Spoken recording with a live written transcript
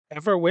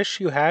Ever wish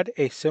you had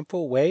a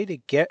simple way to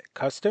get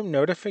custom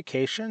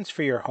notifications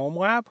for your home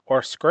lab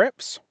or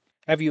scripts?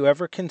 Have you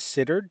ever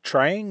considered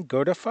trying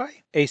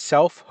Gotify, a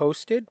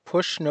self-hosted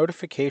push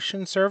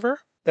notification server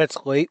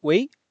that's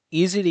lightweight,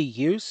 easy to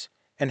use,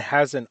 and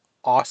has an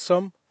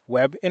awesome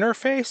web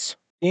interface?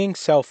 Being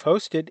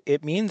self-hosted,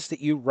 it means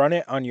that you run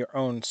it on your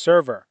own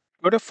server.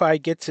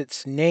 Gotify gets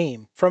its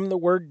name from the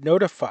word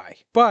notify,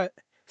 but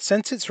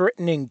since it's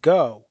written in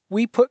Go,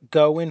 we put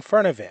Go in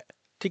front of it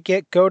to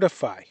get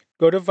Gotify.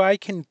 Gotify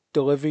can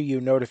deliver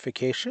you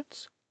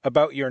notifications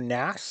about your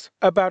NAS,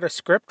 about a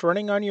script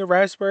running on your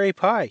Raspberry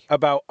Pi,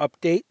 about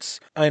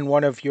updates in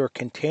one of your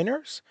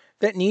containers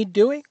that need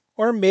doing,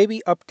 or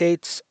maybe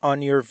updates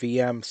on your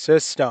VM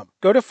system.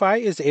 Gotify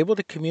is able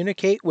to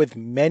communicate with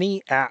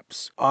many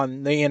apps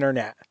on the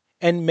internet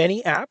and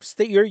many apps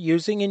that you're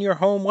using in your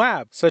home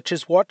lab, such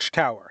as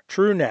Watchtower,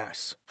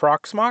 TrueNAS,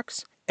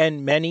 Proxmox,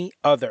 and many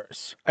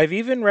others. I've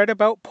even read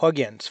about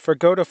plugins for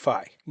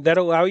Gotify that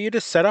allow you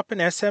to set up an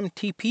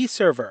SMTP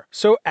server,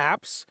 so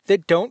apps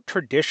that don't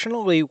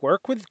traditionally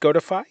work with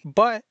Gotify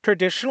but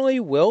traditionally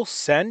will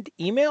send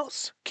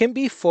emails can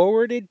be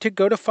forwarded to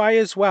Gotify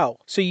as well,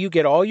 so you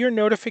get all your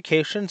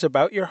notifications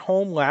about your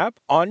home lab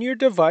on your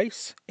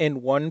device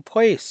in one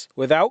place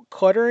without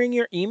cluttering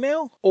your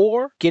email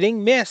or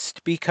getting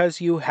missed because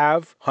you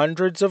have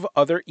hundreds of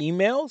other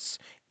emails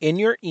in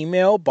your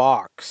email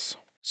box.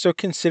 So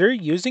consider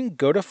using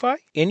Gotify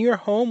in your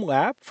home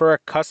lab for a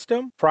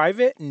custom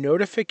private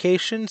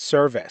notification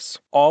service,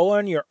 all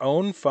on your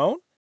own phone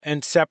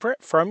and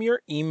separate from your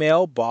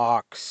email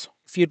box.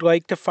 If you'd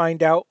like to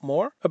find out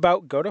more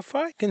about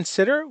Gotify,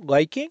 consider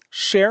liking,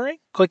 sharing,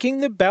 clicking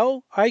the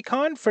bell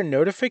icon for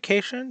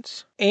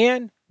notifications,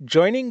 and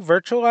joining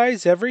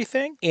Virtualize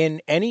Everything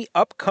in any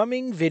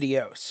upcoming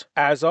videos.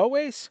 As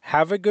always,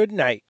 have a good night.